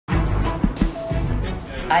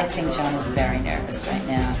I think John is very nervous right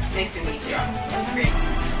now. Nice to meet you. Great.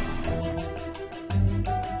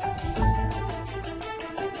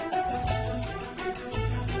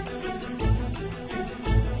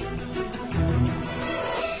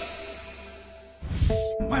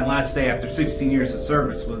 My last day after 16 years of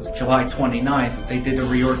service was July 29th. They did a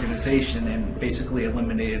reorganization and basically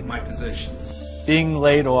eliminated my position. Being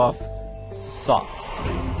laid off sucks.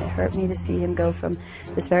 It hurt me to see him go from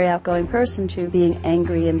this very outgoing person to being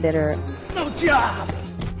angry and bitter. No job!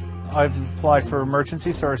 I've applied for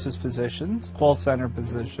emergency services positions, call center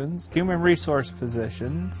positions, human resource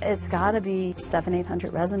positions. It's got to be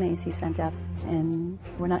 700-800 resumes he sent out, and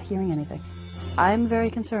we're not hearing anything. I'm very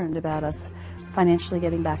concerned about us financially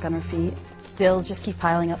getting back on our feet. Bills just keep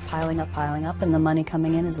piling up, and the money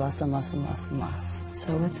coming in is less and less and less and less.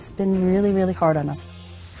 So it's been really, really hard on us.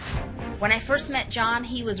 When I first met John,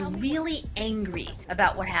 he was really angry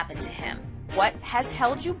about what happened to him. What has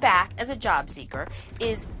held you back as a job seeker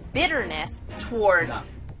is bitterness toward... No.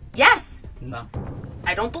 Yes. No.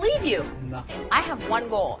 I don't believe you. No. I have one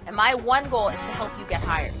goal, and my one goal is to help you get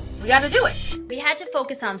hired. We got to do it. We had to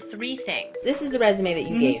focus on 3 things. This is the resume that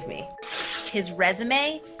you gave me. His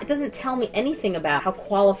resume, It doesn't tell me anything about how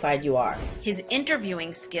qualified you are. his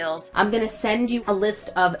interviewing skills, I'm going to send you a list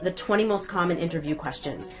of the 20 most common interview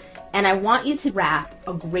questions. And I want you to wrap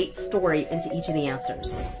a great story into each of the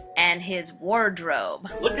answers. and his wardrobe.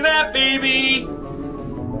 Look at that, baby!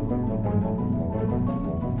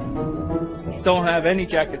 Don't have any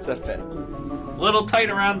jackets that fit. A little tight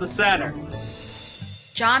around the center.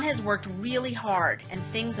 John has worked really hard, and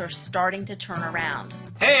things are starting to turn around.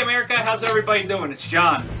 Hey America, how's everybody doing? It's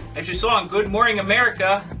John. As you saw on Good Morning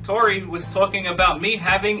America, Tori was talking about me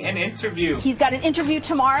having an interview. He's got an interview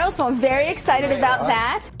tomorrow, so I'm very excited about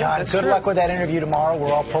that. John, good luck with that interview tomorrow.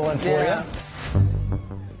 We're all pulling for you.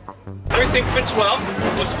 Everything fits well.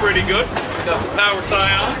 Looks pretty good. Got the power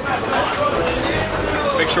tie on.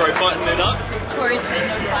 Make sure I button it up. Tori said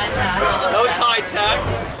no tie tack. No tie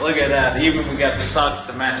tack. Look at that. Even we got the socks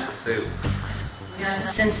to match the suit.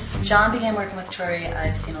 Since John began working with Tori,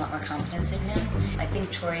 I've seen a lot more confidence in him. I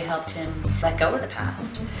think Tori helped him let go of the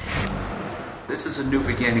past. This is a new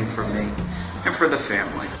beginning for me and for the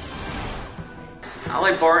family.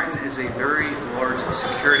 AlliedBarton is a very large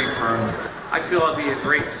security firm. I feel I'll be a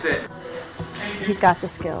great fit. He's got the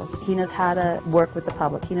skills. He knows how to work with the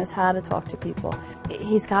public. He knows how to talk to people.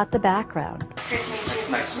 He's got the background. Great to meet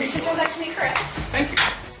you. Nice to meet you. Come back to me, Chris. Thank you.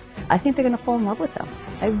 I think they're going to fall in love with him.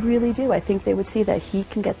 I really do. I think they would see that he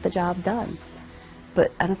can get the job done.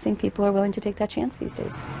 But I don't think people are willing to take that chance these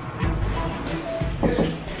days. Good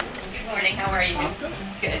morning. How are you?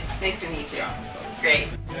 Good. Nice to meet you. Great.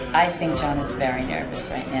 I think John is very nervous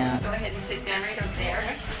right now. Go ahead and sit down right over there.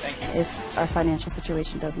 Thank you. If our financial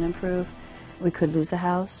situation doesn't improve, we could lose the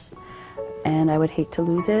house, and I would hate to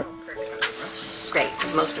lose it. Great.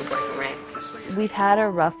 Most important, right? We've had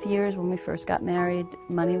our rough years when we first got married.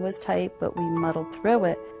 Money was tight, but we muddled through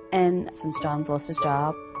it. And since John's lost his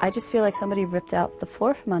job, I just feel like somebody ripped out the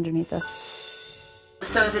floor from underneath us.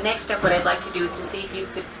 So as the next step, what I'd like to do is to see if you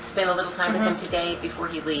could spend a little time with him today before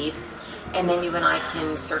he leaves, and then you and I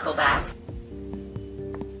can circle back.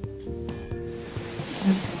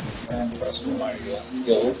 I'm impressed with my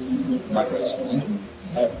skills, my resume.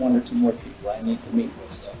 I have 1 or 2 more people I need to meet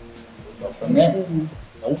with, so we'll go from there.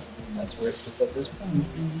 Nope, that's where it sits at this point.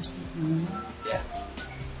 Yeah,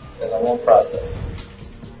 because I won't process.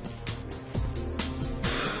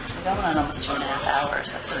 We're going on almost 2.5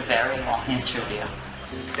 hours. That's a very long interview.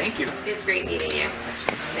 Thank you. It's great meeting you.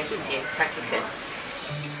 Nice to see you. Talk to you soon.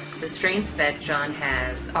 The strengths that John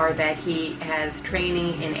has are that he has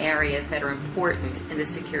training in areas that are important in the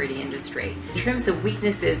security industry. In terms of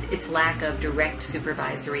weaknesses, it's lack of direct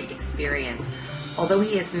supervisory experience. Although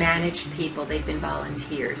he has managed people, they've been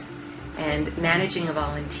volunteers. And managing a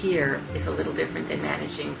volunteer is a little different than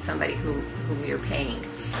managing somebody whom you're paying.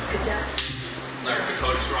 Good job. Larry, the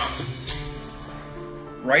code is wrong.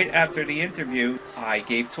 Right after the interview, I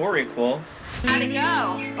gave Tori a call. How'd it go?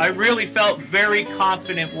 I really felt very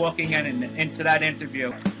confident walking into that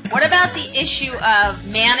interview. What about the issue of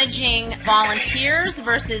managing volunteers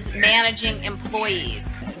versus managing employees?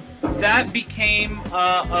 That became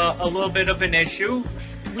a little bit of an issue.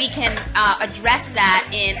 We can address that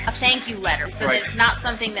in a thank you letter so that it's not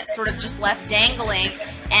something that's sort of just left dangling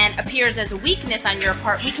and appears as a weakness on your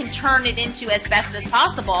part. We can turn it into, as best as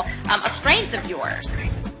possible, a strength of yours.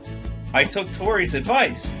 I took Tori's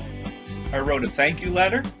advice. I wrote a thank you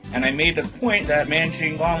letter, and I made the point that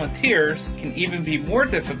managing volunteers can even be more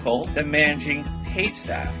difficult than managing paid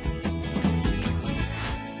staff.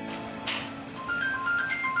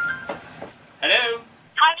 Hello?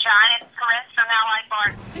 Hi,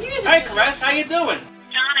 how you doing?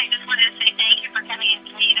 John, I just wanted to say thank you for coming in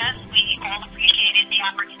to meet us. We all appreciated the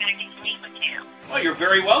opportunity to meet with you. Well, you're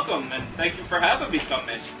very welcome, and thank you for having me come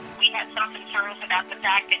in. We had some concerns about the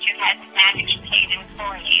fact that you hadn't managed paid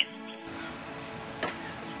employees.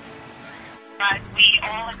 But we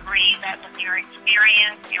all agree that with your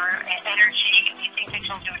experience, your energy, we think that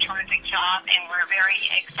you'll do a terrific job, and we're very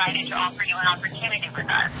excited to offer you an opportunity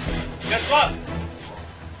with us. Guess what?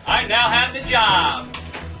 I now have the job.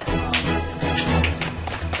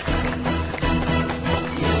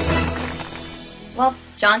 Well,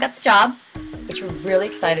 John got the job, which we're really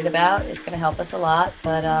excited about. It's going to help us a lot,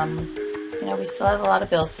 but we still have a lot of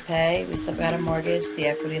bills to pay. We still got a mortgage, the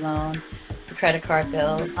equity loan, the credit card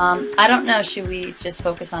bills. I don't know, should we just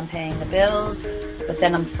focus on paying the bills? But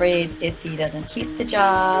then I'm afraid if he doesn't keep the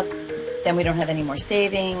job, then we don't have any more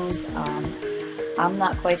savings. I'm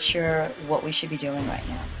not quite sure what we should be doing right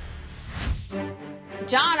now.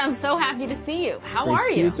 John, I'm so happy to see you. How Great are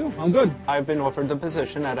to see you too. I'm good. I've been offered the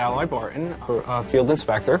position at AlliedBarton for field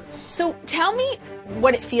inspector. So tell me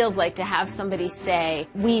what it feels like to have somebody say,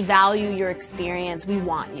 we value your experience, we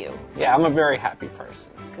want you. Yeah, I'm a very happy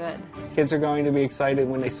person. Good. Kids are going to be excited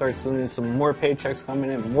when they start seeing some more paychecks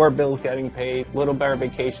coming in, more bills getting paid, little better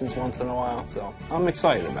vacations once in a while. So I'm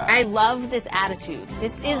excited about it. I love this attitude.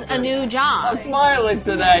 This is a new job. I'm smiling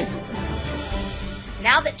today.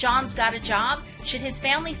 Now that John's got a job, should his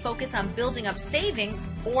family focus on building up savings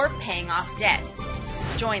or paying off debt?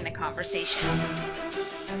 Join the conversation.